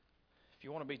If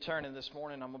you want to be turning this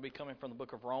morning, I'm going to be coming from the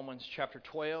book of Romans chapter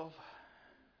 12.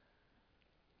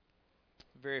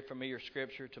 Very familiar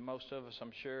scripture to most of us, I'm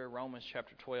sure. Romans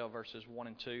chapter 12, verses 1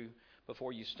 and 2.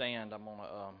 Before you stand, I'm going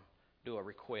to do a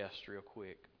request real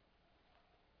quick.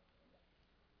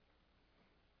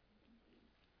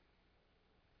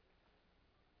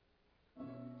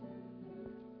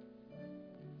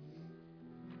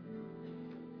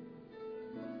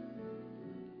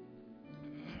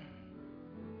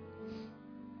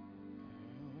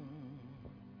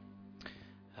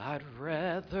 I'd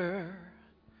rather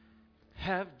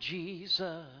have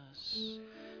Jesus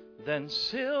than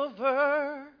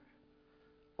silver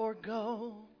or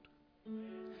gold.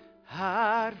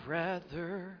 I'd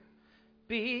rather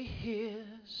be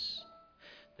His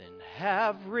than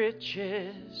have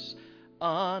riches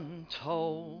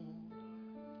untold.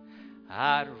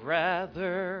 I'd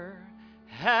rather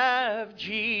have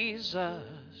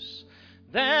Jesus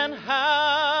than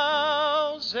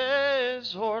houses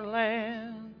or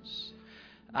lands.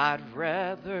 I'd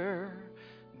rather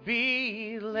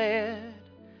be led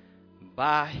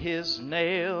by His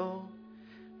nail-pierced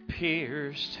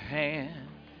hand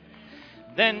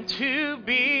than to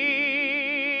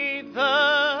be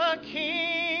the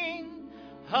king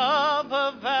of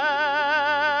a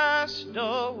vast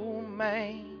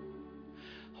domain,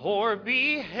 or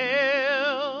be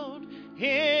held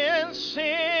in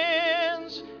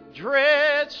sin's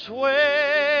dread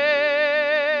sway.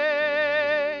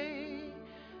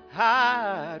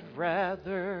 I'd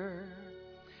rather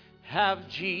have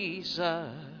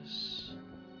Jesus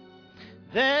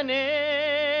than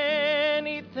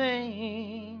anything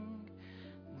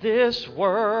this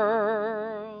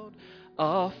world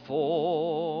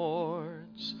affords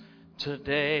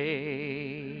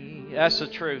today. That's the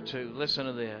truth too. Listen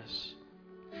to this.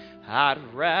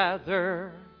 I'd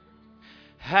rather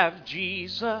have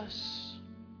Jesus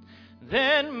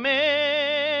than men's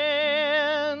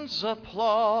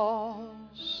applause.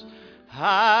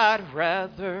 I'd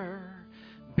rather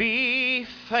be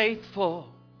faithful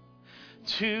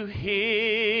to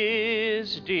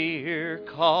His dear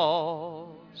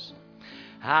cause.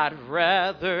 I'd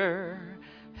rather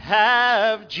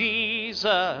have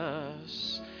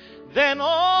Jesus than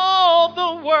all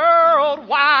the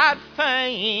worldwide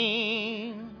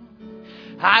fame.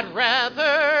 I'd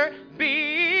rather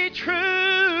be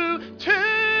true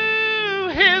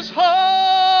to His holy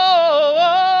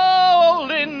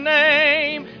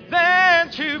name than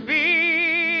to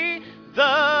be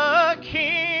the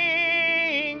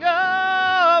king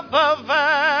of a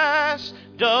vast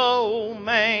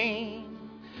domain,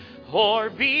 or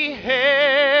be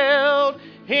held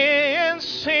in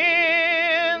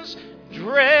sin's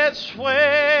dread sway.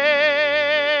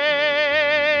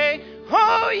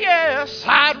 Oh yes,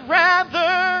 I'd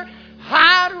rather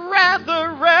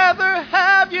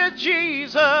have you,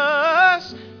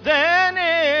 Jesus, than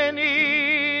anything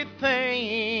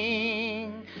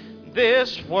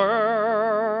this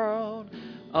world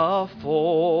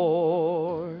affords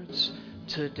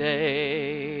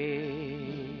today.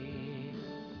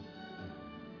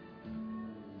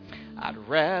 I'd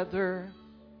rather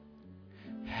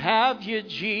have you,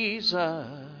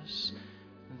 Jesus,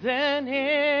 than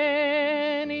anything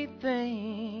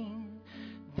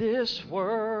this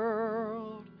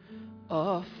world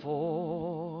affords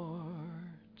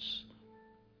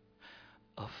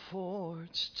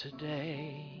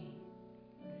today.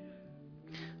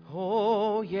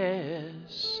 Oh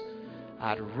yes,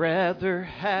 I'd rather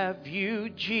have you,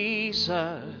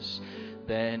 Jesus,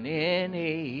 than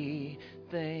anything.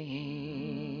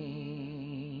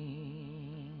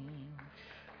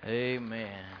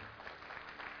 Amen.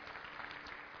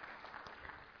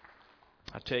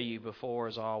 I tell you before,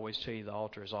 as I always tell you, the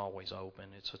altar is always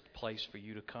open. It's a place for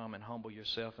you to come and humble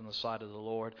yourself in the sight of the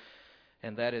Lord.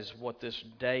 And that is what this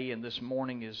day and this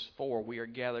morning is for. We are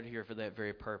gathered here for that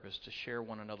very purpose, to share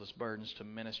one another's burdens, to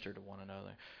minister to one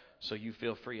another. So you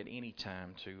feel free at any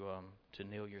time to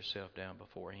kneel yourself down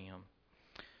before Him.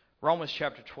 Romans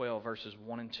chapter 12, verses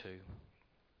 1 and 2.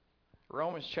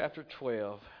 Romans chapter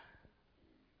 12,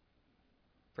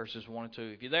 verses 1 and 2.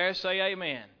 If you're there, say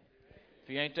amen. If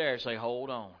you ain't there, say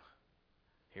hold on.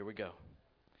 Here we go.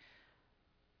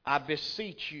 I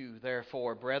beseech you,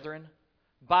 therefore, brethren,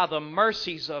 by the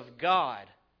mercies of God,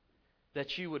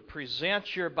 that you would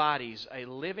present your bodies a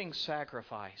living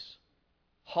sacrifice,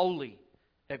 holy,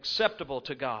 acceptable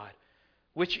to God,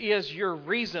 which is your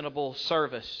reasonable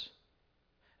service.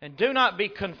 And do not be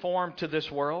conformed to this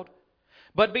world,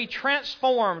 but be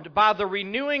transformed by the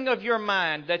renewing of your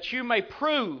mind, that you may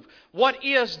prove what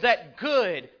is that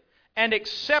good and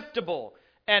acceptable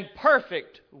and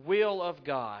perfect will of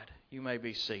God. You may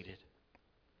be seated.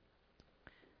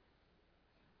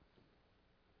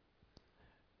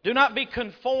 Do not be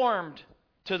conformed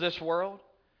to this world,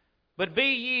 but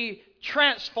be ye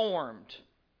transformed.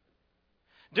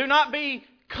 Do not be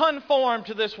conformed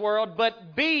to this world,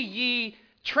 but be ye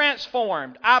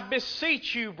transformed. I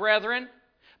beseech you, brethren,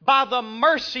 by the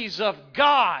mercies of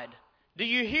God. Do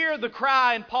you hear the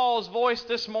cry in Paul's voice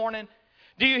this morning?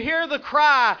 Do you hear the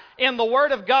cry in the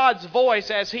Word of God's voice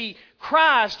as he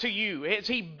cries to you, as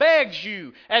he begs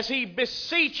you, as he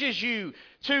beseeches you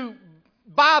to,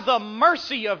 by the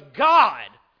mercy of God,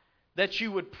 that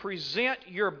you would present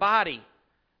your body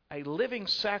a living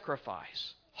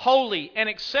sacrifice, holy and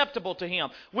acceptable to Him,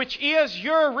 which is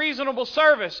your reasonable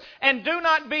service. And do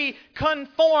not be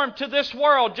conformed to this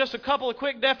world. Just a couple of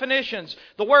quick definitions.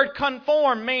 The word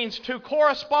conform means to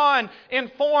correspond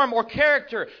in form or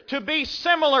character, to be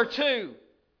similar to.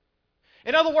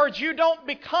 In other words, you don't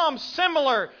become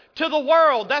similar to the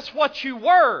world. That's what you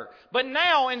were. But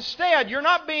now, instead, you're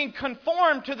not being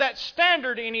conformed to that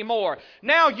standard anymore.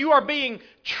 Now you are being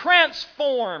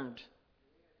transformed.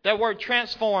 That word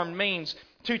transformed means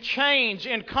to change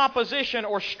in composition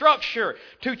or structure,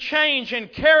 to change in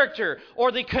character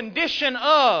or the condition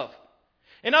of.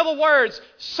 In other words,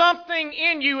 something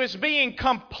in you is being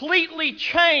completely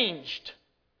changed.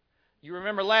 You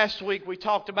remember last week we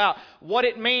talked about what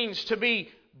it means to be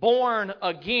born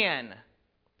again.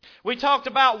 We talked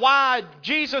about why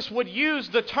Jesus would use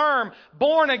the term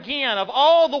born again, of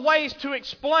all the ways to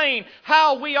explain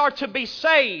how we are to be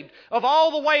saved, of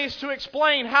all the ways to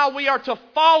explain how we are to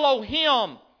follow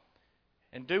Him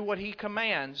and do what He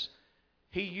commands.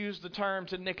 He used the term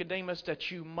to Nicodemus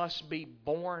that you must be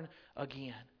born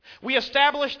again. We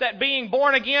established that being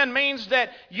born again means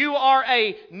that you are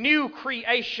a new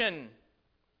creation.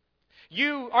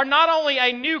 You are not only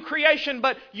a new creation,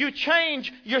 but you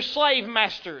change your slave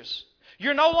masters.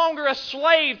 You're no longer a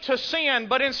slave to sin,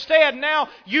 but instead now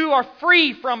you are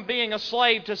free from being a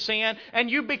slave to sin,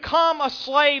 and you become a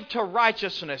slave to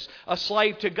righteousness, a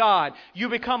slave to God. You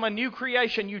become a new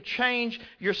creation. You change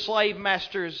your slave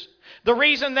masters. The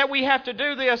reason that we have to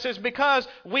do this is because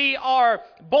we are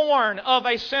born of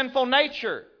a sinful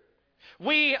nature.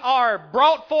 We are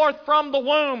brought forth from the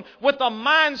womb with a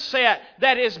mindset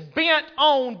that is bent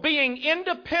on being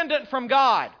independent from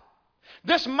God.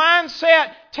 This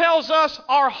mindset tells us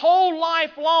our whole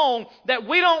life long that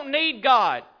we don't need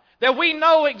God, that we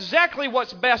know exactly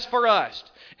what's best for us.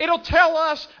 It'll tell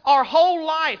us our whole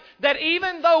life that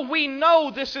even though we know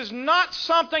this is not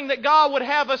something that God would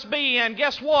have us be in,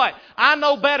 guess what? I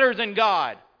know better than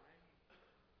God.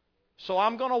 So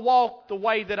I'm going to walk the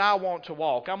way that I want to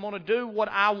walk. I'm going to do what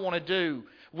I want to do.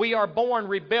 We are born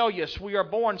rebellious. We are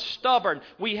born stubborn.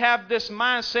 We have this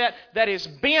mindset that is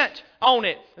bent on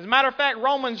it. As a matter of fact,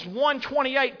 Romans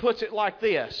 1:28 puts it like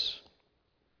this.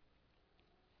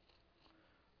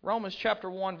 Romans chapter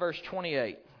 1, verse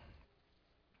 28.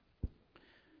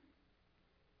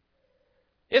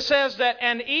 It says that,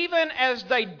 and even as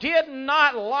they did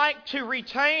not like to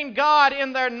retain God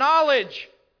in their knowledge,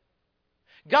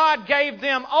 God gave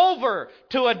them over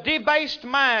to a debased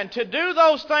mind to do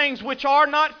those things which are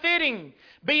not fitting,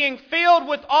 being filled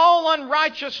with all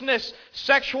unrighteousness,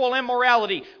 sexual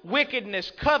immorality,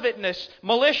 wickedness, covetousness,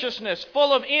 maliciousness,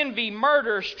 full of envy,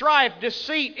 murder, strife,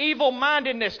 deceit,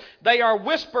 evil-mindedness. They are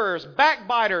whisperers,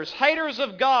 backbiters, haters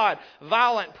of God,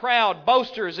 violent, proud,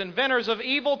 boasters, inventors of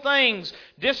evil things,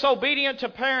 disobedient to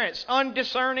parents,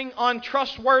 undiscerning,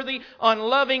 untrustworthy,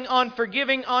 unloving,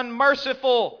 unforgiving,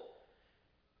 unmerciful.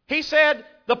 He said,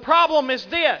 the problem is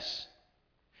this.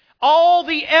 All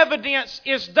the evidence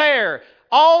is there.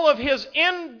 All of His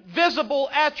invisible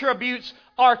attributes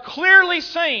are clearly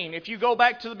seen. If you go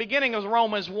back to the beginning of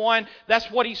Romans 1, that's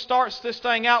what he starts this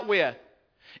thing out with.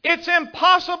 It's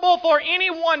impossible for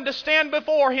anyone to stand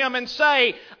before Him and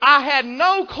say, I had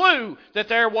no clue that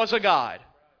there was a God.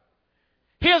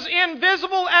 His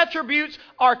invisible attributes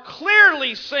are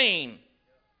clearly seen.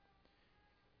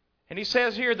 And he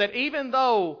says here that even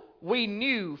though we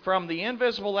knew from the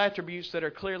invisible attributes that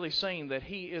are clearly seen that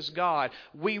He is God,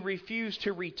 we refuse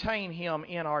to retain Him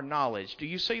in our knowledge. Do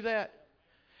you see that?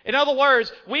 In other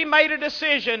words, we made a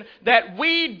decision that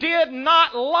we did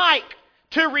not like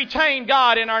to retain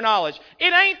God in our knowledge.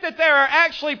 It ain't that there are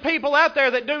actually people out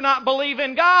there that do not believe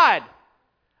in God.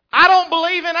 I don't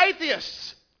believe in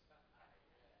atheists.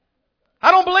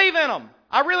 I don't believe in them.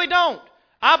 I really don't.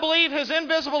 I believe His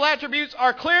invisible attributes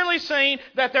are clearly seen,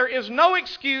 that there is no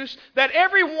excuse, that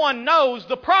everyone knows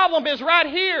the problem is right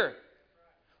here.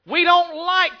 We don't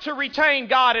like to retain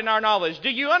God in our knowledge. Do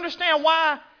you understand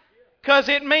why? Because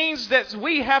it means that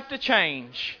we have to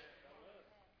change.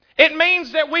 It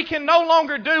means that we can no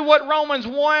longer do what Romans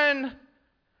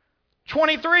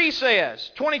 1:23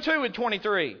 says, 22 and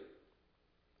 23.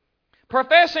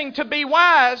 Professing to be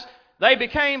wise, they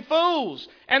became fools,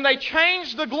 and they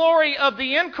changed the glory of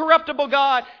the incorruptible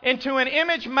God into an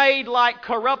image made like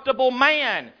corruptible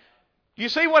man. You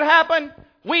see what happened?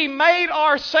 We made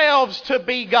ourselves to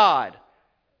be God.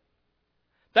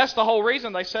 That's the whole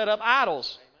reason they set up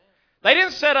idols. They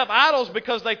didn't set up idols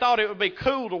because they thought it would be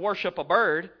cool to worship a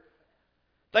bird.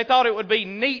 They thought it would be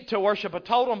neat to worship a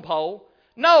totem pole.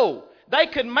 No, they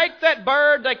could make that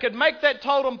bird, they could make that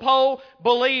totem pole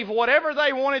believe whatever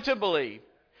they wanted to believe.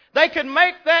 They could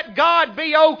make that God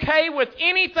be okay with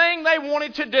anything they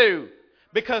wanted to do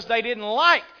because they didn't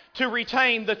like to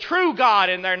retain the true God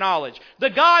in their knowledge. The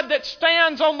God that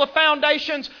stands on the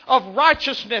foundations of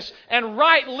righteousness and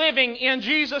right living in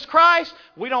Jesus Christ.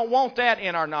 We don't want that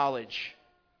in our knowledge.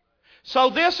 So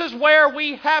this is where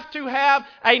we have to have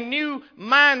a new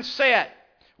mindset.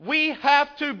 We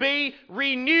have to be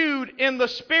renewed in the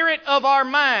spirit of our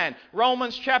mind.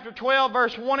 Romans chapter 12,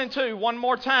 verse 1 and 2. One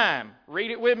more time.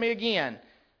 Read it with me again.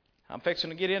 I'm fixing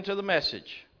to get into the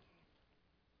message.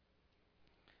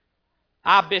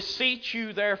 I beseech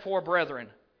you, therefore, brethren,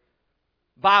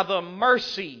 by the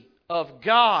mercy of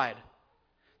God,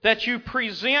 that you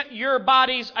present your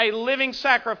bodies a living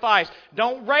sacrifice.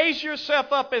 Don't raise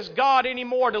yourself up as God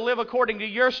anymore to live according to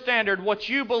your standard, what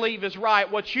you believe is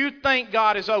right, what you think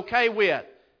God is okay with.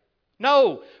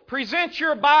 No, present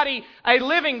your body a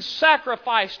living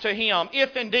sacrifice to Him,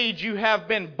 if indeed you have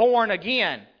been born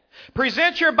again.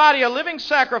 Present your body a living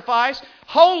sacrifice,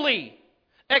 holy,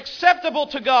 acceptable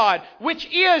to God, which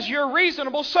is your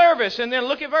reasonable service. And then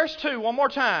look at verse 2 one more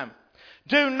time.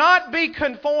 Do not be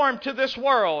conformed to this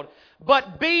world,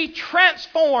 but be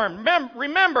transformed.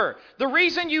 Remember, the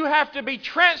reason you have to be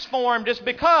transformed is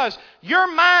because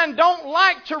your mind don't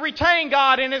like to retain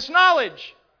God in its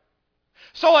knowledge.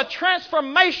 So a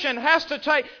transformation has to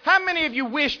take... How many of you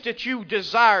wish that you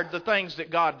desired the things that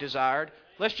God desired?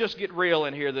 Let's just get real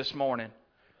in here this morning.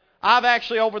 I've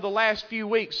actually, over the last few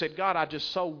weeks, said, God, I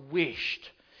just so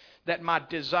wished that my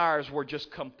desires were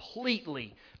just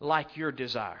completely like your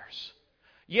desires.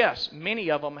 Yes,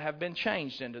 many of them have been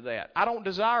changed into that. I don't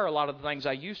desire a lot of the things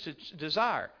I used to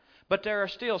desire. But there are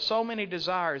still so many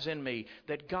desires in me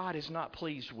that God is not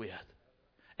pleased with.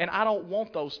 And I don't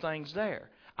want those things there.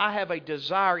 I have a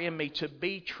desire in me to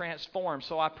be transformed.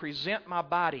 So I present my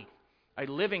body a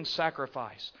living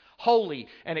sacrifice, holy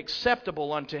and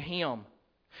acceptable unto Him.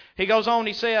 He goes on,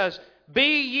 he says,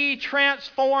 be ye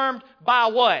transformed by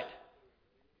what?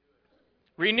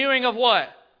 Renewing of what?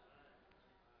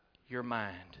 Your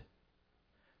mind.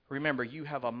 Remember, you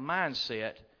have a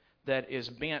mindset that is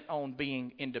bent on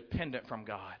being independent from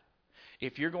God.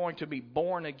 If you're going to be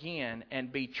born again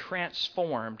and be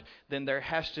transformed, then there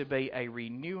has to be a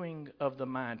renewing of the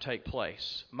mind take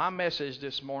place. My message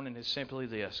this morning is simply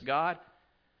this. God,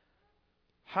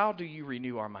 how do you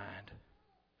renew our mind?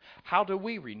 How do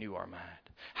we renew our mind?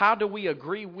 How do we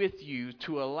agree with you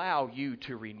to allow you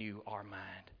to renew our mind?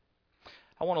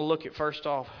 I want to look at, first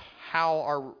off, how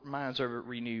our minds are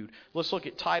renewed. Let's look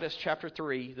at Titus chapter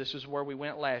 3. This is where we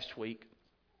went last week.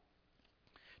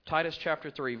 Titus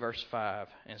chapter 3, verse 5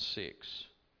 and 6.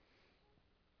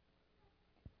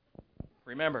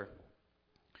 Remember,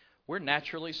 we're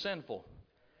naturally sinful.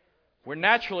 We're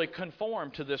naturally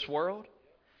conformed to this world.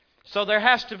 So there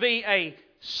has to be a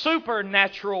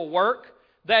supernatural work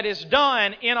that is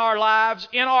done in our lives,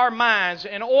 in our minds,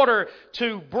 in order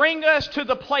to bring us to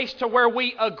the place to where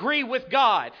we agree with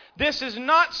God. This is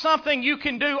not something you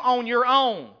can do on your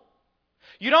own.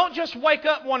 You don't just wake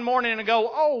up one morning and go,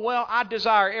 oh, well, I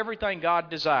desire everything God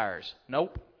desires.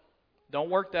 Nope. Don't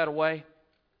work that way.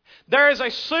 There is a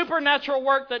supernatural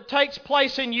work that takes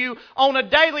place in you on a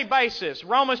daily basis.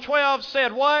 Romans 12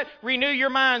 said what? Renew your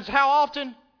minds how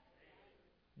often?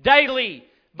 Daily.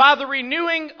 By the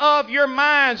renewing of your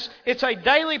minds. It's a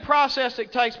daily process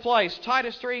that takes place.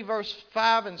 Titus 3, verse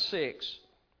 5 and 6.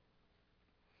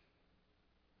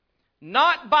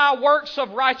 Not by works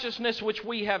of righteousness which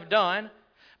we have done,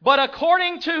 but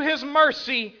according to His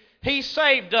mercy He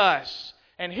saved us.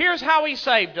 And here's how He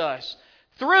saved us.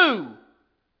 Through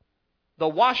the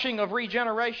washing of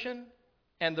regeneration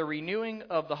and the renewing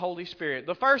of the Holy Spirit.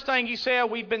 The first thing He said,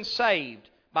 we've been saved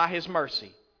by His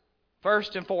mercy.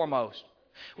 First and foremost.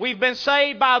 We've been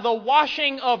saved by the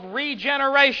washing of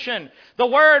regeneration. The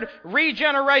word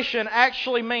regeneration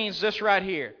actually means this right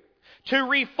here. To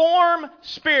reform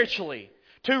spiritually.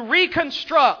 To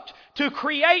reconstruct. To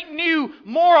create new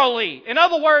morally. In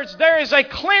other words, there is a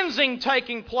cleansing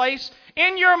taking place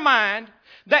in your mind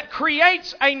that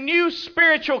creates a new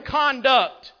spiritual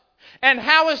conduct And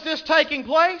how is this taking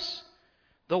place?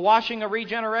 The washing of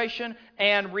regeneration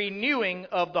and renewing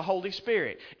of the Holy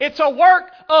Spirit. It's a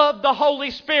work of the Holy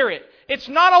Spirit. It's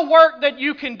not a work that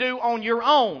you can do on your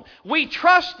own. We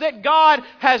trust that God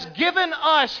has given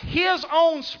us His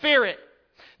own Spirit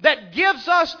that gives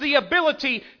us the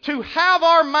ability to have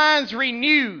our minds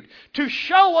renewed, to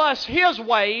show us His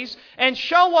ways and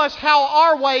show us how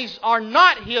our ways are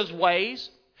not His ways.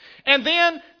 And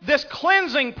then this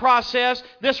cleansing process,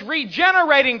 this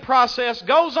regenerating process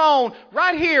goes on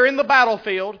right here in the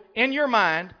battlefield, in your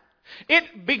mind.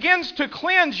 It begins to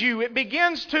cleanse you. It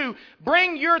begins to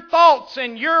bring your thoughts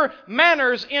and your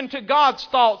manners into God's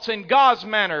thoughts and God's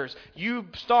manners. You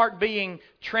start being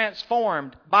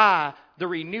transformed by the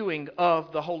renewing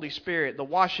of the Holy Spirit, the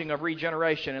washing of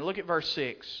regeneration. And look at verse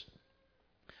 6.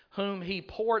 Whom He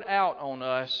poured out on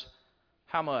us,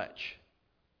 how much?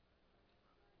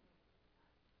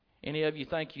 Any of you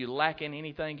think you're lacking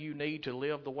anything you need to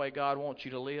live the way God wants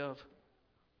you to live?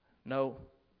 No.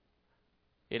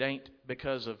 It ain't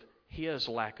because of His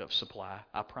lack of supply.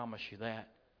 I promise you that.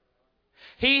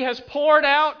 He has poured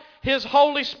out His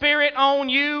Holy Spirit on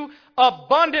you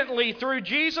abundantly through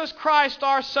Jesus Christ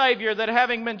our Savior, that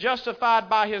having been justified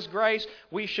by His grace,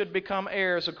 we should become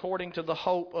heirs according to the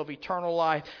hope of eternal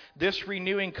life. This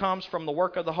renewing comes from the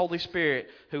work of the Holy Spirit,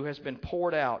 who has been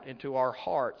poured out into our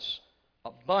hearts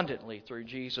abundantly through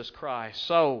Jesus Christ.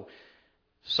 So,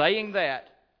 saying that,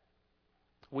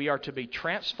 we are to be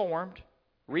transformed,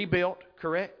 rebuilt,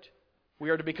 correct?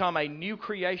 We are to become a new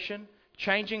creation,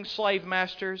 changing slave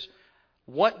masters.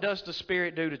 What does the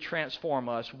Spirit do to transform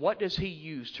us? What does He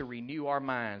use to renew our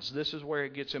minds? This is where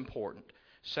it gets important.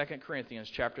 2 Corinthians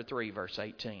chapter 3, verse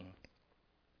 18.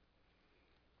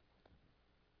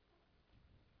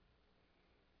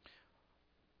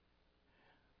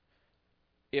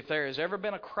 If there has ever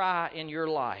been a cry in your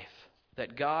life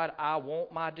that, God, I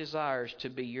want my desires to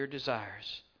be your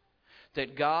desires,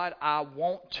 that, God, I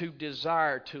want to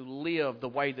desire to live the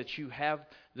way that you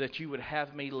would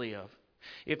have me live.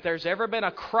 If there's ever been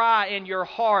a cry in your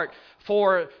heart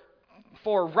for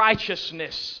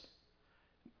righteousness,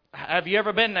 have you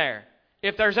ever been there?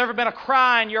 If there's ever been a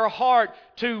cry in your heart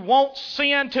to want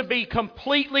sin to be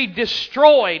completely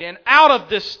destroyed and out of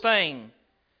this thing,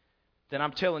 then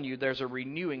I'm telling you, there's a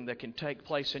renewing that can take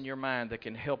place in your mind that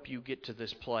can help you get to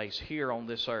this place here on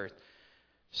this earth.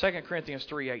 2 Corinthians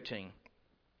 3:18.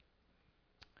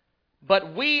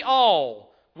 But we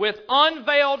all, with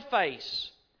unveiled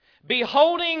face,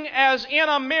 beholding as in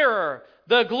a mirror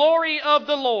the glory of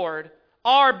the Lord,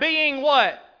 are being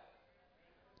what?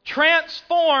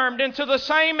 Transformed into the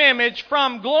same image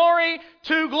from glory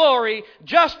to glory,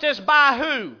 just as by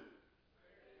who?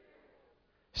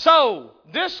 So,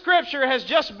 this scripture has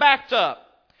just backed up.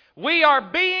 We are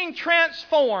being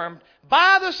transformed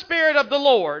by the Spirit of the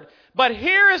Lord, but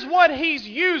here is what He's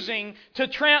using to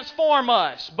transform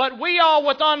us. But we all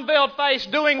with unveiled face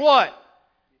doing what?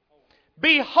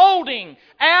 Beholding,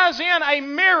 as in a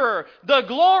mirror, the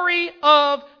glory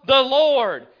of the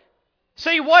Lord.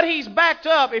 See, what he's backed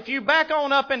up, if you back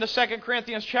on up into 2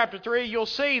 Corinthians chapter 3, you'll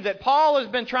see that Paul has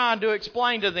been trying to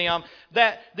explain to them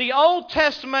that the Old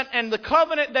Testament and the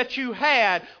covenant that you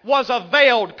had was a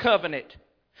veiled covenant.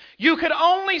 You could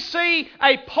only see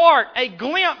a part, a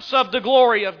glimpse of the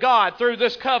glory of God through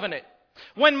this covenant.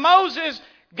 When Moses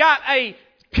got a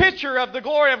picture of the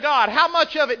glory of God, how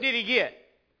much of it did he get?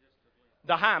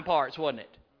 The hind parts, wasn't it?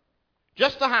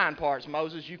 Just the hind parts,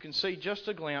 Moses. You can see just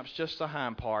a glimpse, just the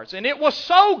hind parts. And it was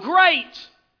so great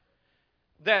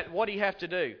that what did he have to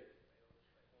do?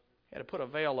 He had to put a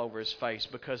veil over his face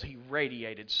because he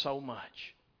radiated so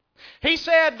much. He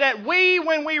said that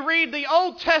when we read the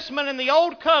Old Testament and the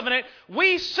Old Covenant,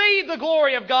 we see the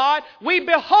glory of God, we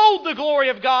behold the glory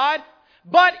of God,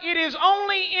 but it is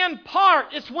only in part.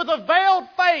 It's with a veiled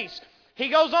face. He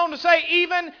goes on to say,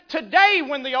 even today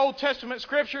when the Old Testament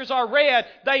Scriptures are read,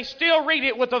 they still read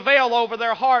it with a veil over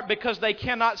their heart because they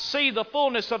cannot see the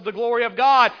fullness of the glory of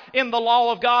God in the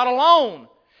law of God alone.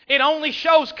 It only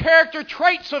shows character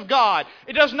traits of God.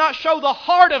 It does not show the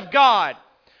heart of God.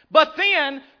 But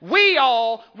then, we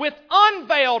all, with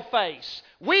unveiled face,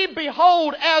 we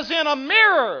behold as in a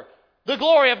mirror the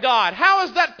glory of God. How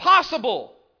is that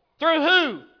possible? Through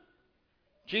who?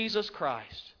 Jesus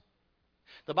Christ.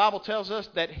 The Bible tells us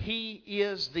that He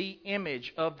is the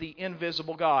image of the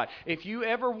invisible God. If you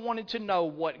ever wanted to know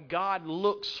what God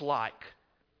looks like,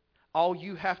 all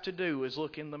you have to do is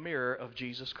look in the mirror of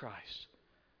Jesus Christ.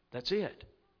 That's it.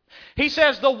 He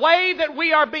says the way that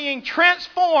we are being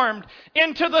transformed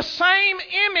into the same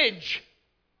image.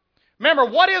 Remember,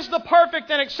 what is the perfect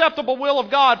and acceptable will of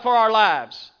God for our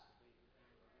lives?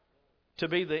 to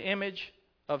be the image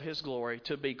of His glory,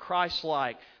 to be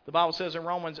Christ-like. The Bible says in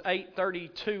Romans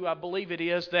 8:32, I believe it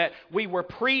is, that we were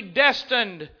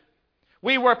predestined.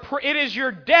 It is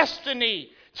your destiny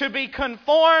to be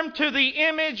conformed to the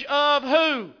image of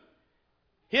who?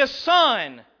 His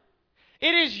Son.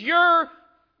 It is your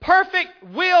perfect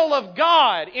will of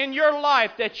God in your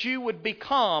life that you would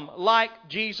become like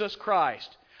Jesus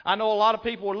Christ. I know a lot of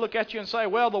people would look at you and say,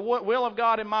 well, the will of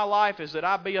God in my life is that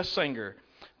I be a singer.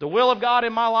 The will of God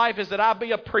in my life is that I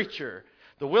be a preacher.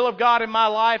 The will of God in my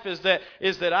life is that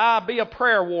I be a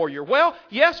prayer warrior. Well,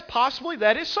 yes, possibly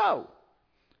that is so.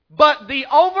 But the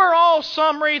overall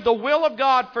summary, the will of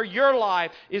God for your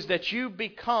life, is that you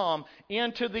become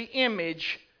into the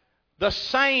image, the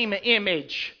same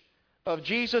image of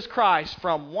Jesus Christ,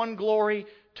 from one glory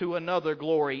to another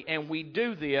glory. And we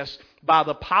do this by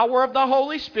the power of the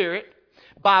Holy Spirit,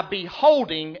 by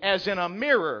beholding as in a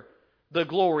mirror the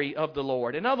glory of the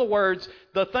Lord. In other words,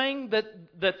 the thing that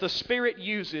the Spirit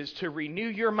uses to renew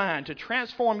your mind, to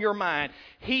transform your mind,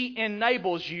 He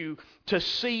enables you to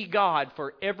see God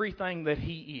for everything that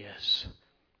He is.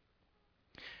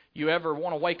 You ever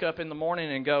want to wake up in the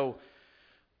morning and go,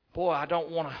 boy, I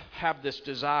don't want to have this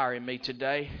desire in me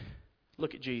today?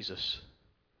 Look at Jesus.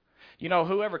 You know,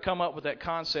 whoever come up with that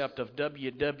concept of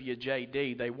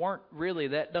WWJD, they weren't really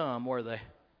that dumb, were they?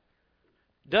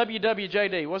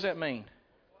 WWJD, what does that mean?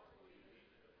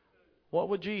 What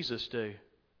would Jesus do?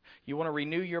 You want to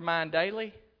renew your mind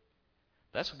daily?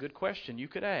 That's a good question you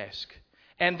could ask.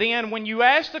 And then when you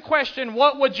ask the question,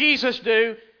 what would Jesus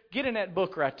do? Get in that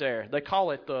book right there. They call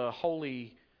it the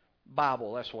Holy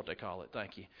Bible. That's what they call it.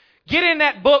 Thank you. Get in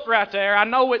that book right there. I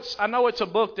know it's a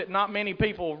book that not many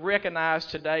people recognize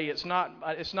today. It's not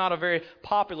a very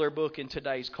popular book in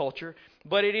today's culture,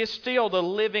 but it is still the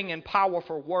living and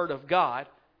powerful Word of God.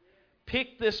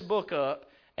 Pick this book up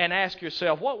and ask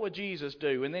yourself, what would Jesus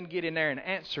do? And then get in there and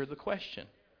answer the question.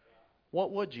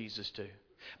 What would Jesus do?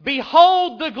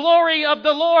 Behold the glory of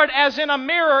the Lord as in a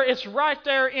mirror. It's right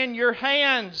there in your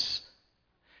hands.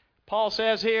 Paul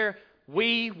says here,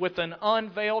 we with an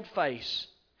unveiled face.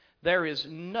 There is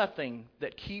nothing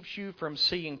that keeps you from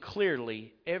seeing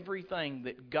clearly everything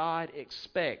that God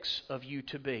expects of you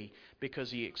to be,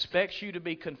 because He expects you to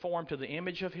be conformed to the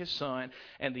image of His Son,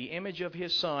 and the image of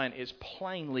His Son is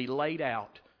plainly laid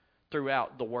out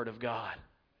throughout the Word of God.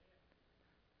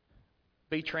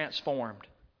 Be transformed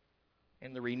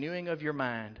in the renewing of your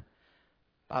mind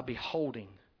by beholding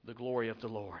the glory of the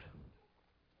Lord.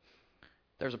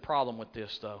 There's a problem with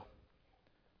this, though.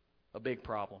 A big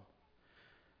problem.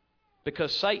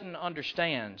 Because Satan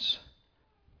understands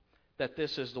that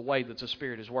this is the way that the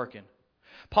Spirit is working.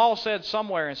 Paul said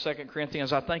somewhere in 2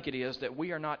 Corinthians, I think it is, that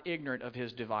we are not ignorant of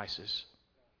his devices.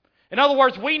 In other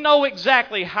words, we know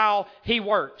exactly how he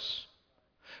works.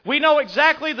 We know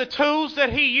exactly the tools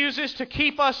that he uses to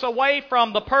keep us away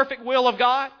from the perfect will of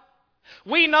God.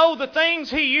 We know the things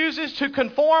he uses to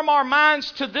conform our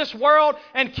minds to this world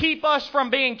and keep us from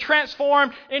being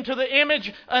transformed into the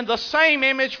image and the same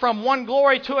image from one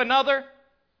glory to another.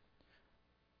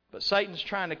 But Satan's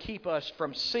trying to keep us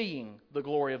from seeing the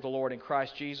glory of the Lord in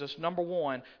Christ Jesus. Number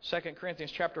one, 2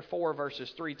 Corinthians chapter 4,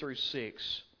 verses 3 through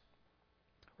 6.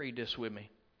 Read this with me.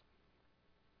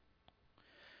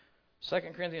 2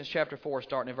 Corinthians chapter 4,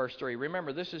 starting in verse 3.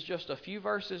 Remember, this is just a few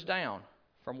verses down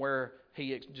from where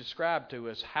he described to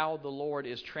us how the Lord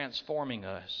is transforming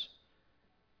us.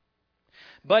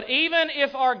 But even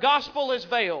if our gospel is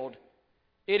veiled,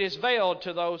 it is veiled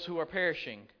to those who are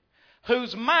perishing,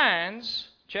 whose minds,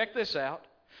 check this out,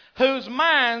 whose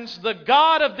minds the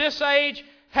God of this age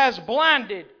has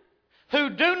blinded, who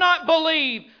do not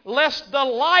believe, lest the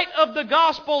light of the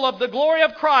gospel of the glory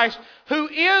of Christ, who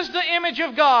is the image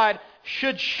of God,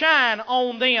 should shine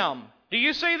on them. Do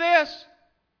you see this?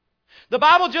 The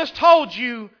Bible just told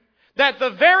you that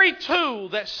the very tool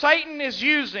that Satan is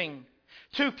using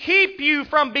to keep you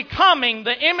from becoming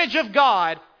the image of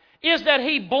God is that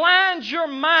he blinds your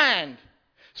mind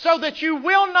so that you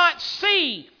will not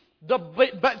see,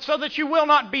 so that you will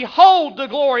not behold the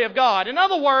glory of God. In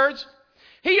other words,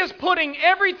 he is putting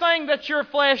everything that your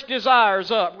flesh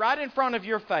desires up right in front of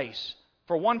your face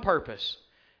for one purpose.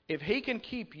 If he can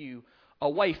keep you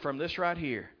away from this right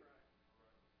here,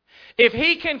 if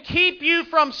he can keep you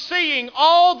from seeing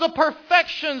all the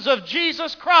perfections of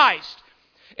Jesus Christ,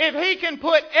 if he can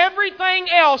put everything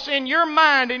else in your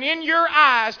mind and in your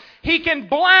eyes, he can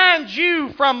blind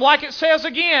you from, like it says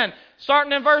again,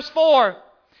 starting in verse 4,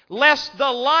 lest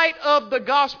the light of the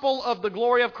gospel of the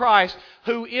glory of Christ,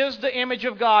 who is the image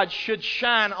of God, should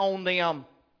shine on them.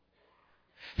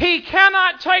 He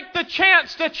cannot take the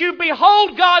chance that you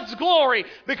behold God's glory,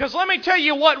 because let me tell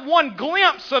you what one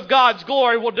glimpse of God's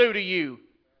glory will do to you.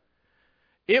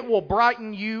 It will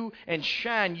brighten you and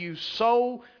shine you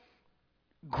so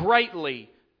greatly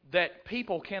that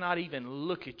people cannot even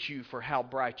look at you for how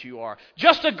bright you are.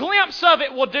 Just a glimpse of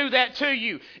it will do that to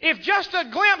you. If just a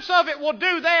glimpse of it will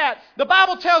do that, the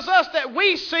Bible tells us that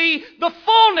we see the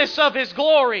fullness of His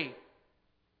glory.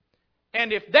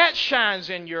 And if that shines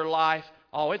in your life,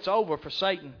 oh, it's over for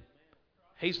Satan.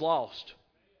 He's lost.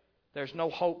 There's no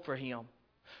hope for him.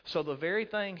 So the very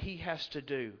thing he has to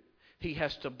do, he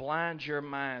has to blind your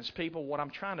minds. People, what I'm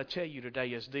trying to tell you today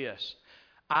is this.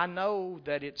 I know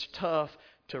that it's tough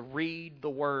to read the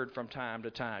Word from time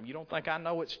to time. You don't think I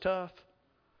know it's tough?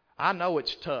 I know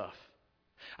it's tough.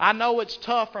 I know it's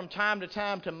tough from time to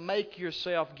time to make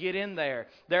yourself get in there.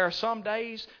 There are some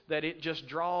days that it just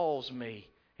draws me,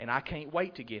 and I can't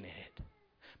wait to get in it.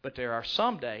 But there are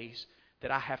some days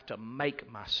that I have to make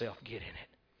myself get in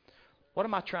it. What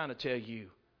am I trying to tell you?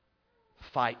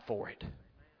 Fight for it.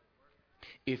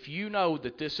 If you know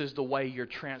that this is the way you're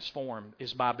transformed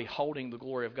is by beholding the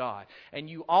glory of God, and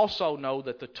you also know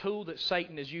that the tool that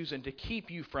Satan is using to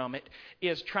keep you from it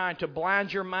is trying to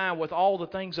blind your mind with all the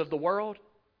things of the world,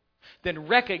 then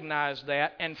recognize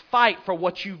that and fight for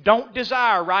what you don't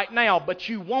desire right now, but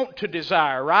you want to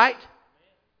desire, right?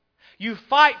 You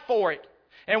fight for it.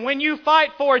 And when you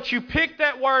fight for it, you pick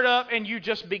that word up and you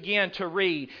just begin to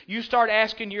read. You start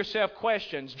asking yourself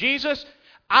questions. Jesus,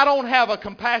 I don't have a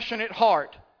compassionate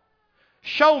heart.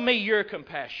 Show me your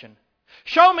compassion.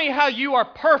 Show me how you are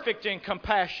perfect in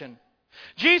compassion.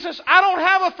 Jesus, I don't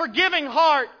have a forgiving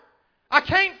heart. I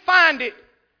can't find it.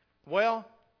 Well,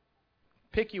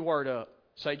 pick your word up.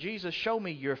 Say, Jesus, show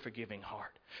me your forgiving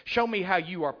heart. Show me how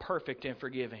you are perfect in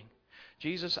forgiving.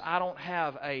 Jesus, I don't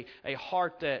have a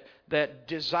heart that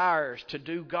desires to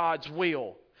do God's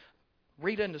will.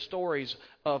 Read into stories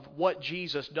of what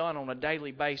Jesus done on a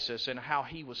daily basis and how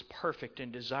He was perfect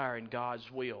in desiring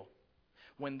God's will.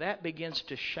 When that begins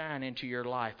to shine into your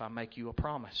life, I make you a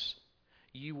promise.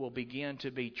 You will begin to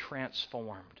be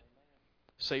transformed.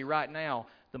 See, right now,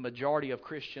 the majority of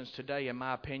Christians today, in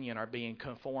my opinion, are being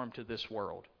conformed to this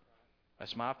world.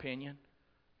 That's my opinion.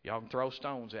 Y'all can throw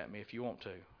stones at me if you want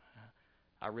to.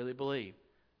 I really believe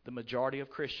the majority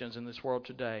of Christians in this world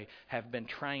today have been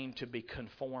trained to be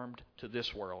conformed to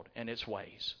this world and its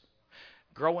ways.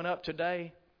 Growing up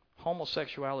today,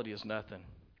 homosexuality is nothing.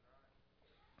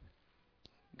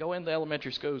 Go into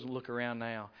elementary schools and look around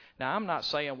now. Now, I'm not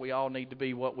saying we all need to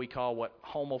be what we call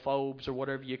homophobes or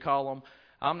whatever you call them.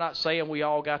 I'm not saying we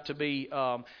all got to be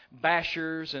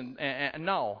bashers and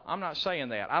no, I'm not saying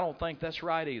that. I don't think that's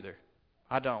right either.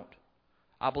 I don't.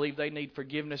 I believe they need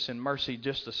forgiveness and mercy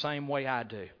just the same way I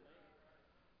do.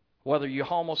 Whether you're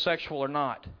homosexual or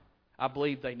not, I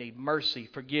believe they need mercy,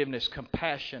 forgiveness,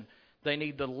 compassion. They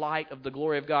need the light of the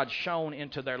glory of God shone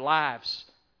into their lives.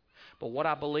 But what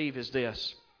I believe is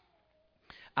this.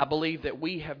 I believe that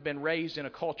we have been raised in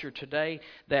a culture today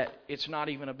that it's not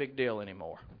even a big deal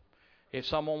anymore. If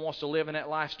someone wants to live in that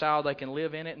lifestyle, they can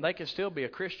live in it and they can still be a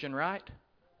Christian, right?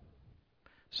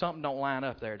 Something don't line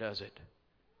up there, does it?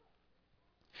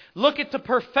 Look at the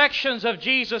perfections of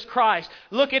Jesus Christ.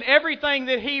 Look at everything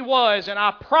that He was, and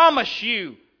I promise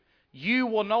you, you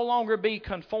will no longer be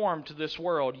conformed to this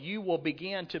world. You will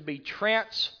begin to be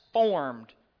transformed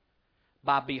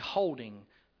by beholding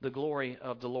the glory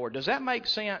of the Lord. Does that make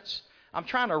sense? I'm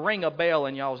trying to ring a bell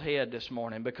in y'all's head this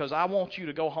morning because I want you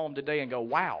to go home today and go,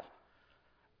 wow,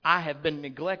 I have been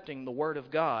neglecting the Word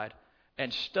of God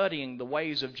and studying the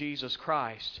ways of Jesus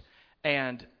Christ.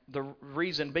 And the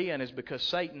reason being is because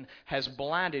Satan has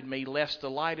blinded me lest the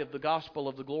light of the gospel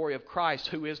of the glory of Christ,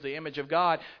 who is the image of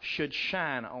God, should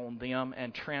shine on them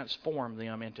and transform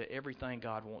them into everything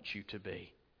God wants you to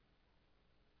be.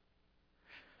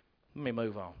 Let me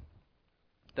move on.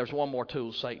 There's one more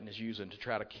tool Satan is using to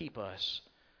try to keep us.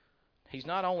 He's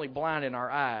not only blinding our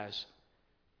eyes.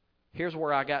 Here's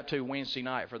where I got to Wednesday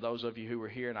night for those of you who were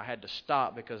here, and I had to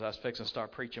stop because I was fixing to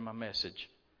start preaching my message.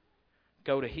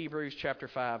 Go to Hebrews chapter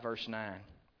 5, verse 9.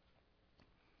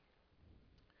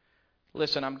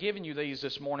 Listen, I'm giving you these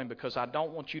this morning because I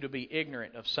don't want you to be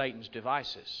ignorant of Satan's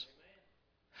devices.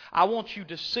 I want you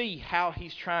to see how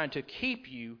he's trying to keep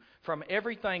you from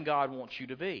everything God wants you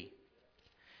to be.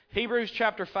 Hebrews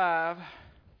chapter 5,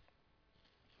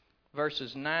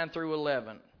 verses 9 through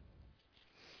 11.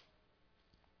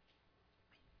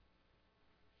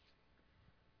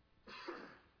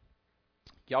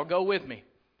 Y'all go with me.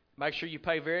 Make sure you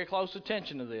pay very close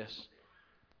attention to this.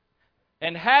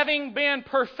 And having been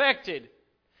perfected,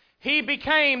 He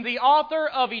became the author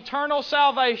of eternal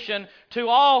salvation to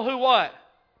all who what?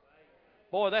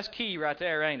 Boy, that's key right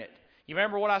there, ain't it? You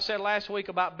remember what I said last week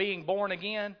about being born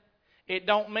again? It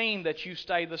don't mean that you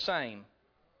stay the same.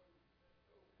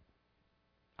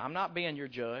 I'm not being your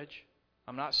judge.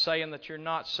 I'm not saying that you're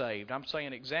not saved. I'm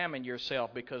saying examine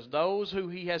yourself, because those who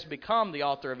He has become the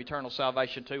author of eternal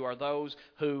salvation to are those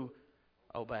who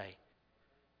obey.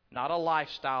 Not a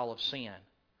lifestyle of sin.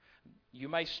 You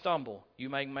may stumble, you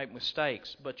may make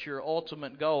mistakes, but your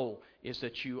ultimate goal is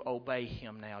that you obey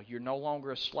Him now. You're no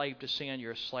longer a slave to sin,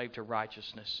 you're a slave to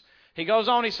righteousness. He goes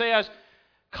on, he says,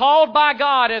 called by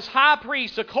God as high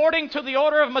priest according to the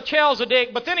order of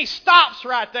Melchizedek, but then he stops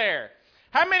right there.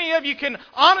 How many of you can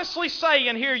honestly say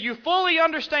in here you fully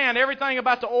understand everything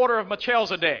about the order of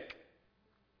Melchizedek?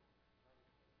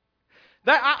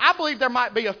 I believe there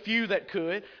might be a few that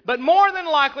could, but more than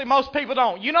likely most people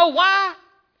don't. You know why?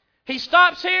 He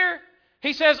stops here.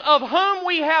 He says, of whom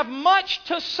we have much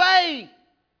to say,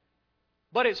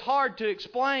 but it's hard to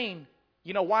explain.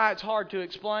 You know why it's hard to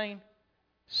explain?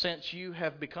 Since you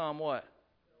have become what?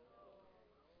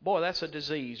 Boy, that's a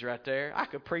disease right there. I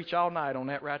could preach all night on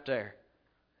that right there.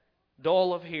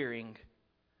 Dull of hearing.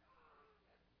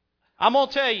 I'm going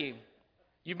to tell you,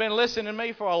 you've been listening to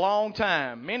me for a long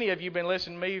time. Many of you have been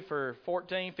listening to me for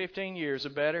 14, 15 years or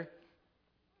better.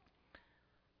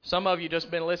 Some of you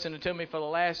just been listening to me for the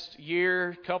last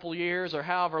year, couple years, or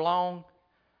however long.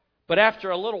 But after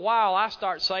a little while, I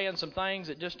start saying some things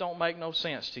that just don't make no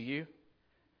sense to you.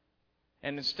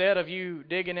 And instead of you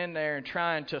digging in there and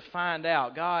trying to find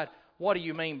out, God, what do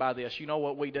you mean by this? You know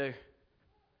what we do?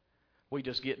 We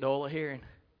just get dull of hearing.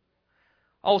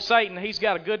 Oh, Satan, he's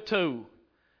got a good tool.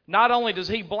 Not only does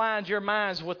he blind your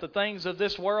minds with the things of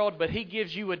this world, but he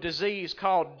gives you a disease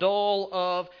called dull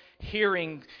of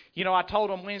hearing. You know, I told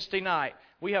them Wednesday night,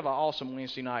 we have an awesome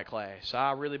Wednesday night class.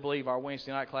 I really believe our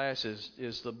Wednesday night class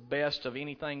is the best of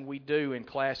anything we do in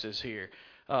classes here.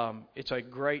 It's a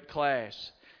great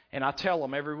class. And I tell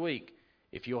them every week,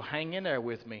 if you'll hang in there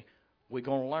with me, we're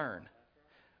going to learn.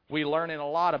 We're learning a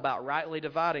lot about rightly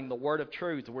dividing the word of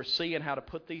truth. We're seeing how to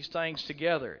put these things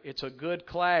together. It's a good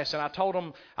class. And I told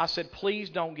them, I said, please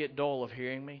don't get dull of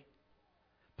hearing me.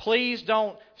 Please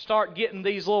don't start getting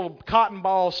these little cotton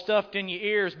balls stuffed in your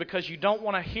ears because you don't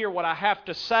want to hear what I have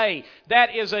to say.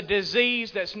 That is a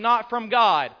disease that's not from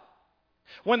God.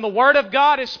 When the Word of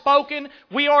God is spoken,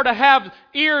 we are to have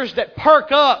ears that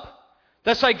perk up,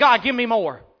 that say, God, give me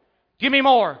more. Give me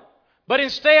more. But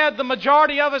instead, the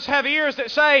majority of us have ears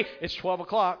that say, it's 12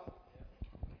 o'clock.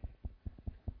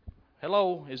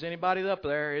 Hello, is anybody up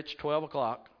there? It's 12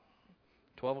 o'clock.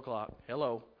 12 o'clock.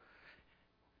 Hello.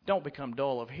 Don't become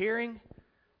dull of hearing.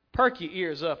 Perk your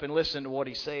ears up and listen to what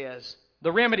he says.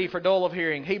 The remedy for dull of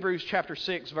hearing, Hebrews chapter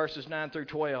 6, verses 9 through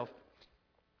 12.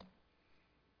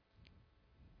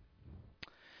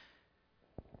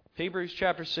 Hebrews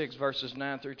chapter 6, verses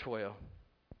 9 through 12.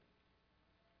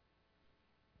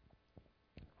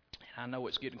 I know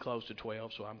it's getting close to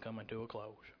 12, so I'm coming to a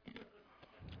close.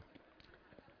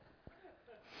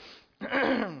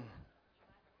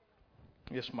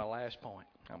 This is my last point.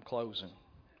 I'm closing.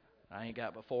 I ain't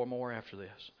got but 4 more after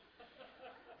this.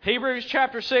 Hebrews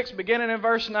chapter 6, beginning in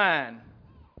verse 9.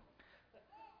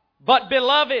 But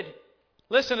beloved,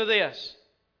 listen to this.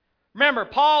 Remember,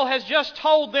 Paul has just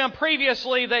told them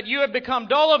previously that you have become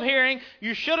dull of hearing.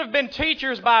 You should have been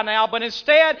teachers by now, but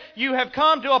instead you have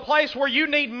come to a place where you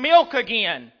need milk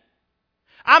again.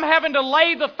 I'm having to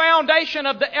lay the foundation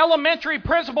of the elementary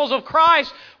principles of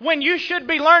Christ when you should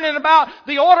be learning about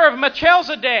the order of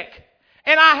Melchizedek.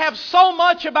 And I have so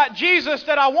much about Jesus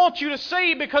that I want you to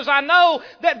see, because I know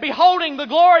that beholding the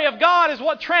glory of God is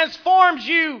what transforms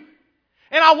you.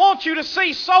 And I want you to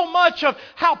see so much of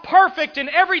how perfect in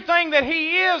everything that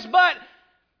He is, but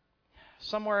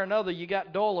somewhere or another you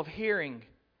got dull of hearing.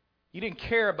 You didn't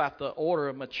care about the order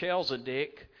of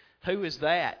Melchizedek. Who is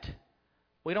that?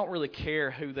 We don't really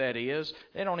care who that is.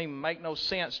 They don't even make no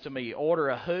sense to me.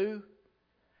 Order of who?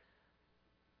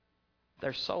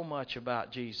 There's so much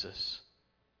about Jesus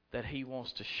that He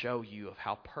wants to show you of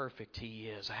how perfect He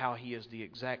is, how He is the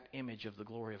exact image of the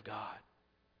glory of God.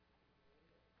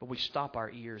 But we stop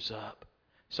our ears up.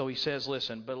 So he says,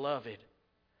 listen, beloved,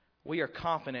 we are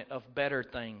confident of better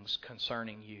things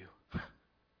concerning you.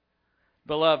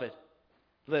 Beloved,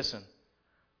 listen,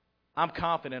 I'm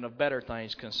confident of better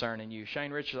things concerning you. Shane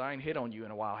Richards, I ain't hit on you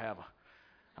in a while, have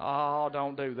I? Oh,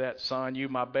 don't do that, son. You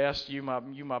my best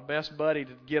buddy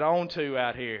to get on to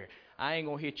out here. I ain't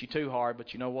gonna hit you too hard,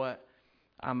 but you know what?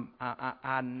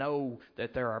 I know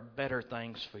that there are better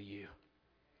things for you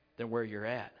than where you're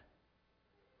at.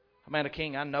 Amanda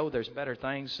King, I know there's better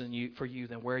things for you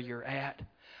than where you're at.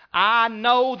 I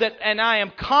know that, and I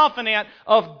am confident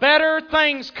of better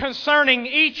things concerning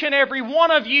each and every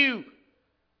one of you.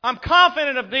 I'm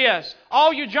confident of this.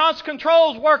 All you Johnson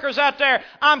Controls workers out there,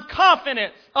 I'm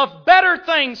confident of better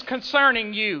things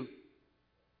concerning you.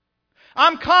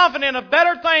 I'm confident of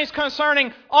better things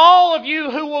concerning all of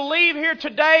you who will leave here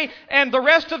today and the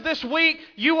rest of this week.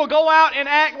 You will go out and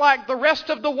act like the rest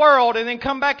of the world and then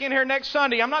come back in here next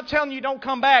Sunday. I'm not telling you don't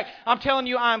come back. I'm telling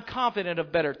you I'm confident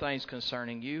of better things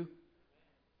concerning you.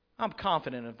 I'm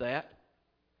confident of that.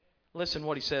 Listen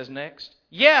what he says next.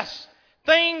 Yes,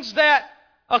 things that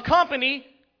accompany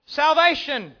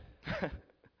salvation.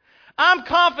 I'm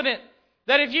confident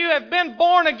that if you have been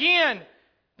born again,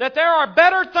 that there are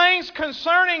better things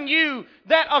concerning you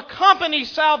that accompany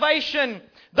salvation,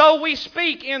 though we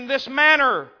speak in this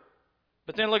manner.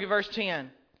 But then look at verse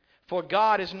 10. For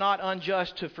God is not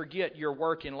unjust to forget your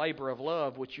work and labor of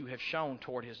love which you have shown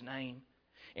toward His name,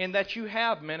 in that you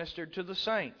have ministered to the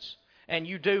saints. And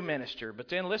you do minister. But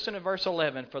then listen to verse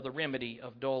 11 for the remedy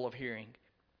of dull of hearing.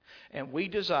 And we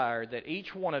desire that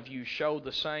each one of you show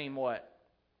the same what?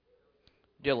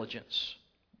 Diligence.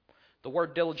 The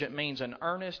word diligent means an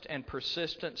earnest and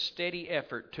persistent, steady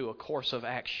effort to a course of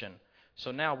action. So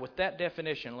now with that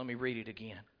definition, let me read it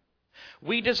again.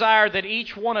 We desire that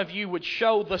each one of you would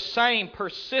show the same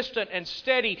persistent and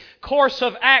steady course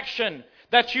of action,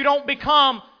 that you don't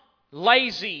become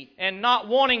lazy and not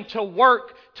wanting to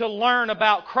work to learn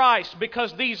about Christ,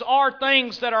 because these are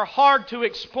things that are hard to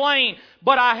explain,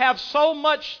 but I have so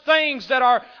much things that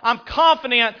I'm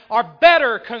confident are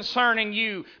better concerning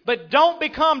you. But don't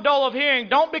become dull of hearing.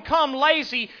 Don't become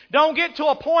lazy. Don't get to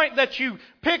a point that you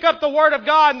pick up the Word of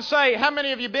God and say, how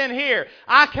many of you been here?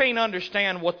 I can't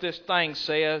understand what this thing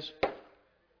says.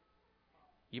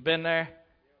 You been there?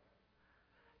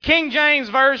 King James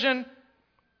Version,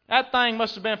 that thing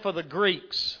must have been for the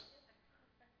Greeks.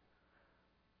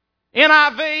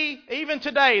 NIV, even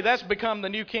today, that's become the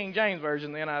New King James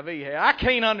Version, the NIV. I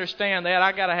can't understand that.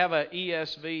 I got to have a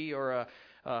ESV or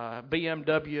a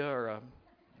BMW or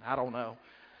I don't know.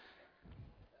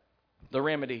 The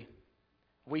remedy.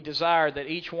 We desire that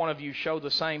each one of you show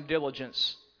the same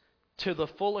diligence to the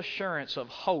full assurance of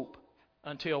hope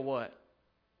until what?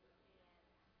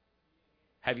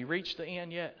 Have you reached the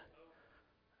end yet?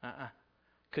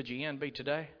 Could your end be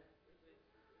today?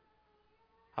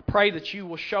 I pray that you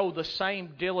will show the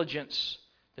same diligence,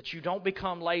 that you don't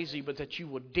become lazy, but that you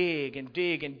will dig and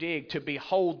dig and dig to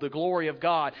behold the glory of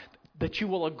God, that you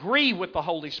will agree with the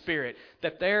Holy Spirit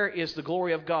that there is the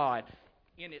glory of God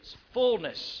in its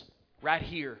fullness right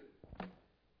here.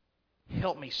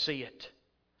 Help me see it.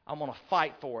 I'm going to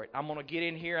fight for it. I'm going to get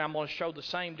in here and I'm going to show the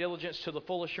same diligence to the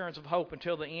full assurance of hope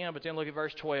until the end. But then look at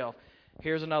verse 12.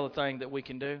 Here's another thing that we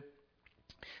can do.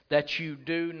 That you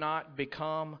do not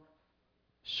become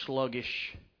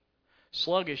sluggish.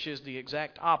 Sluggish is the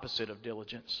exact opposite of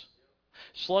diligence.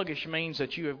 Sluggish means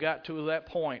that you have got to that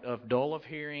point of dull of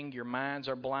hearing. Your minds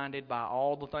are blinded by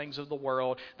all the things of the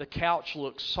world. The couch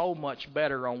looks so much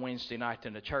better on Wednesday night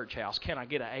than the church house. Can I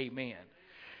get an amen?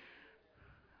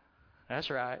 That's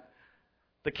right.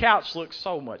 The couch looks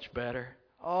so much better.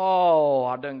 Oh,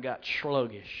 I done got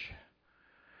sluggish.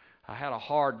 I had a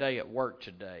hard day at work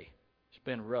today. It's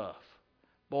been rough.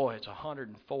 Boy, it's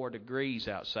 104 degrees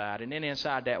outside. And then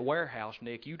inside that warehouse,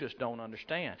 Nick, you just don't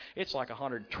understand. It's like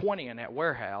 120 in that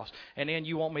warehouse. And then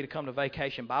you want me to come to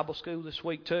Vacation Bible School this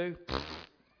week too?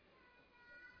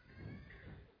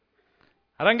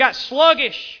 I done got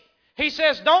sluggish. He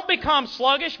says, don't become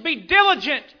sluggish. Be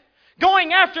diligent.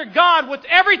 Going after God with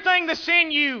everything that's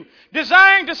in you.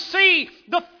 Desiring to see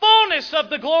the fullness of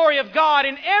the glory of God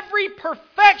in every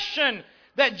perfection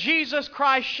that Jesus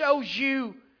Christ shows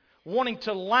you. Wanting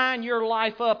to line your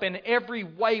life up in every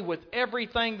way with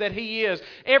everything that He is.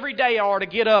 Every day I ought to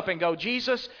get up and go,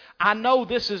 Jesus, I know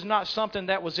this is not something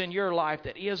that was in your life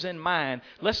that is in mine.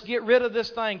 Let's get rid of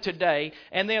this thing today,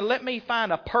 and then let me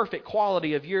find a perfect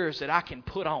quality of yours that I can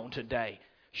put on today.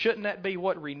 Shouldn't that be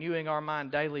what renewing our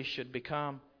mind daily should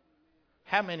become?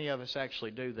 How many of us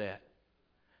actually do that?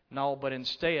 No, but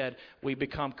instead we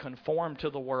become conformed to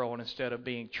the world instead of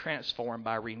being transformed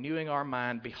by renewing our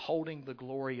mind, beholding the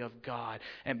glory of God,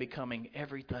 and becoming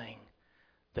everything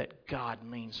that God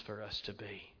means for us to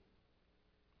be.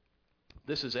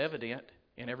 This is evident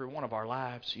in every one of our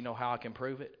lives. You know how I can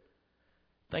prove it?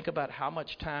 Think about how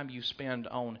much time you spend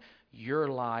on your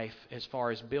life as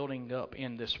far as building up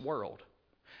in this world,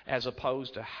 as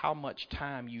opposed to how much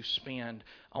time you spend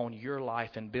on your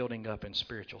life and building up in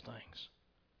spiritual things.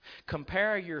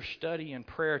 Compare your study and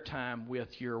prayer time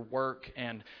with your work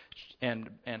and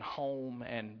home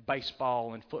and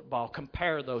baseball and football.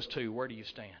 Compare those two. Where do you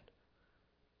stand?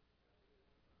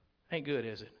 Ain't good,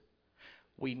 is it?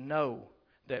 We know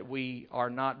that we are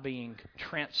not being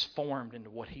transformed into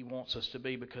what He wants us to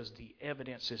be because the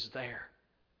evidence is there.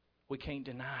 We can't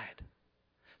deny it.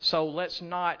 So let's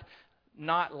not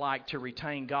like to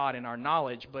retain God in our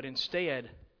knowledge, but instead,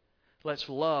 let's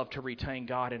love to retain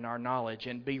God in our knowledge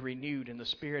and be renewed in the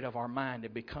spirit of our mind to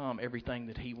become everything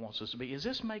that He wants us to be. Is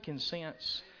this making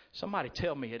sense? Somebody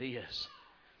tell me it is.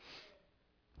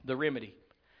 The remedy.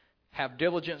 Have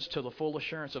diligence to the full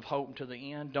assurance of hope to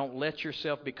the end. Don't let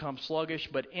yourself become sluggish,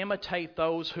 but imitate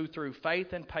those who through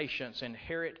faith and patience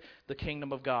inherit the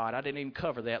kingdom of God. I didn't even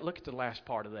cover that. Look at the last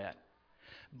part of that.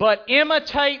 But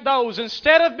imitate those.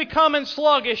 Instead of becoming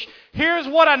sluggish, here's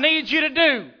what I need you to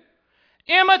do.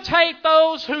 Imitate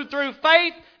those who through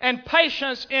faith and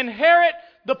patience inherit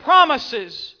the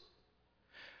promises.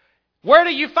 Where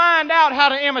do you find out how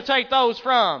to imitate those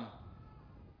from?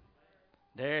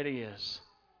 There it is.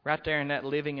 Right there in that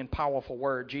living and powerful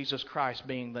word, Jesus Christ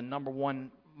being the number one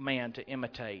man to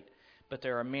imitate. But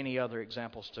there are many other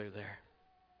examples too there.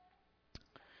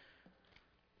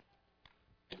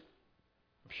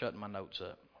 I'm shutting my notes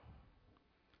up.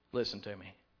 Listen to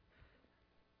me.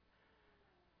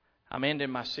 I'm ending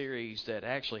my series that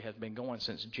actually has been going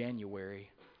since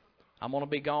January. I'm going to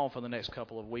be gone for the next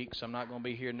couple of weeks. I'm not going to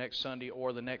be here next Sunday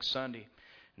or the next Sunday.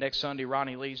 Next Sunday,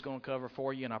 Ronnie Lee's going to cover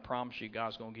for you, and I promise you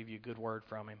God's going to give you a good word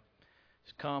from him.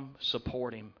 Come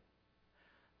support him.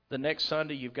 The next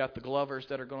Sunday, you've got the Glovers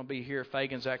that are going to be here.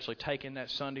 Fagan's actually taking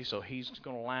that Sunday, so he's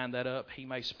going to line that up. He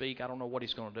may speak. I don't know what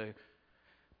he's going to do.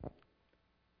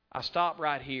 I stop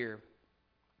right here.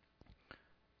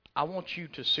 I want you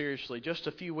to seriously, just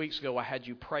a few weeks ago, I had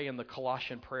you pray in the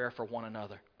Colossian prayer for one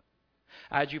another.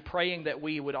 I had you praying that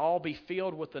we would all be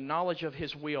filled with the knowledge of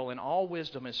His will and all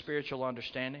wisdom and spiritual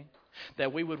understanding.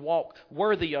 That we would walk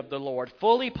worthy of the Lord,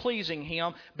 fully pleasing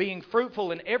Him, being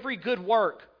fruitful in every good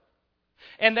work.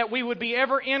 And that we would be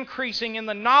ever increasing in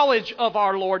the knowledge of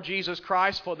our Lord Jesus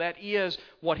Christ, for that is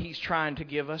what He's trying to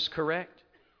give us, correct?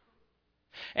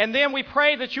 And then we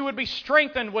pray that you would be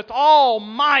strengthened with all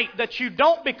might, that you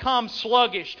don't become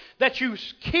sluggish, that you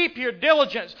keep your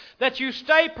diligence, that you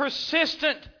stay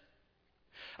persistent.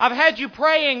 I've had you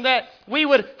praying that we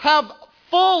would have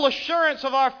full assurance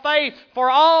of our faith for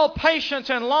all patience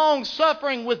and long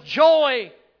suffering with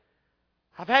joy.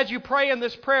 I've had you praying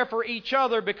this prayer for each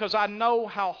other because I know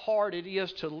how hard it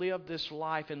is to live this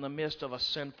life in the midst of a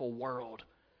sinful world.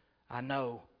 I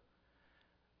know.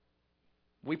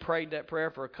 We prayed that prayer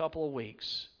for a couple of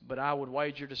weeks, but I would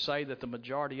wager to say that the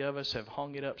majority of us have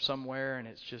hung it up somewhere and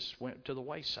it's just went to the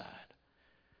wayside.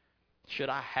 Should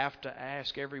I have to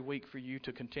ask every week for you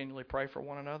to continually pray for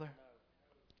one another?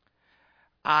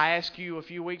 I asked you a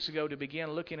few weeks ago to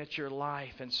begin looking at your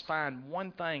life and find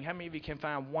one thing. How many of you can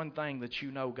find one thing that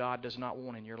you know God does not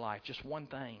want in your life? Just one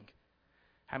thing.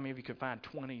 How many of you can find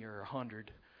 20 or 100?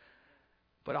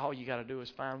 But all you got to do is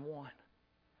find one.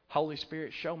 Holy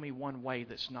Spirit, show me one way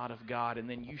that's not of God, and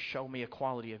then you show me a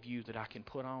quality of you that I can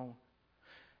put on.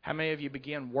 How many of you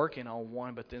begin working on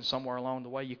one, but then somewhere along the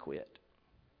way you quit?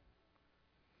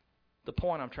 The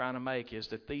point I'm trying to make is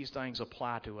that these things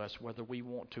apply to us whether we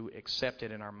want to accept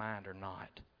it in our mind or not.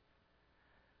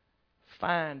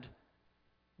 Find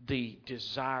the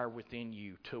desire within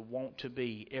you to want to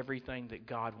be everything that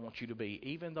God wants you to be,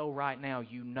 even though right now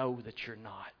you know that you're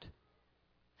not.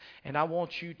 And I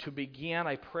want you to begin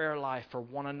a prayer life for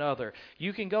one another.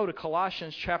 You can go to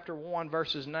Colossians chapter 1,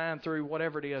 verses 9 through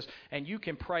whatever it is, and you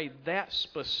can pray that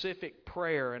specific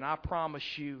prayer. And I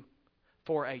promise you,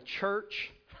 for a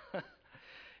church,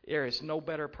 there is no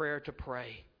better prayer to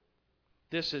pray.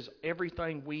 This is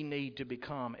everything we need to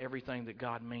become everything that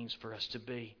God means for us to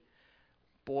be.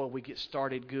 Boy, we get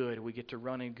started good. We get to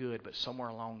running good, but somewhere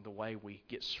along the way we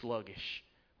get sluggish.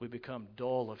 We become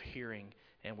dull of hearing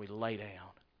and we lay down.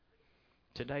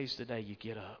 Today's the day you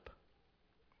get up.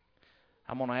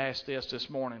 I'm going to ask this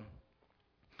morning.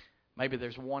 Maybe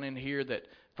there's one in here that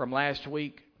from last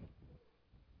week,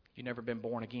 you've never been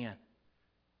born again.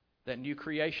 That new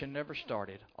creation never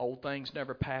started. Old things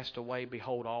never passed away.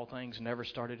 Behold, all things never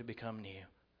started to become new.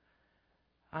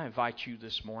 I invite you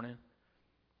this morning.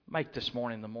 Make this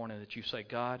morning the morning that you say,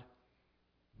 God,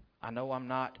 I know I'm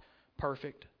not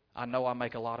perfect. I know I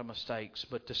make a lot of mistakes.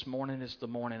 But this morning is the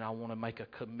morning I want to make a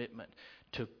commitment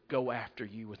to go after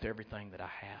you with everything that I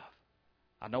have.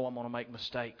 I know I'm going to make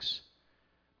mistakes.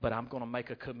 But I'm going to make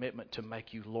a commitment to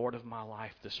make you Lord of my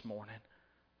life this morning.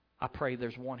 I pray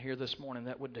there's one here this morning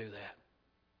that would do that.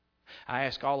 I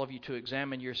ask all of you to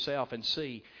examine yourself and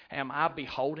see, am I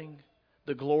beholding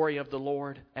the glory of the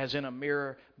Lord as in a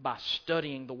mirror by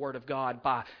studying the Word of God,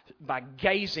 by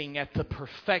gazing at the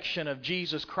perfection of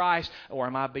Jesus Christ, or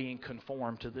am I being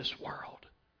conformed to this world?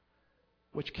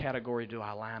 Which category do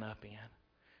I line up in?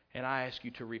 And I ask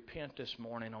you to repent this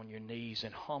morning on your knees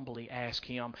and humbly ask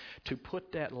Him to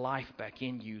put that life back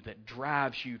in you that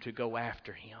drives you to go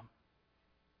after Him.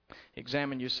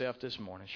 Examine yourself this morning.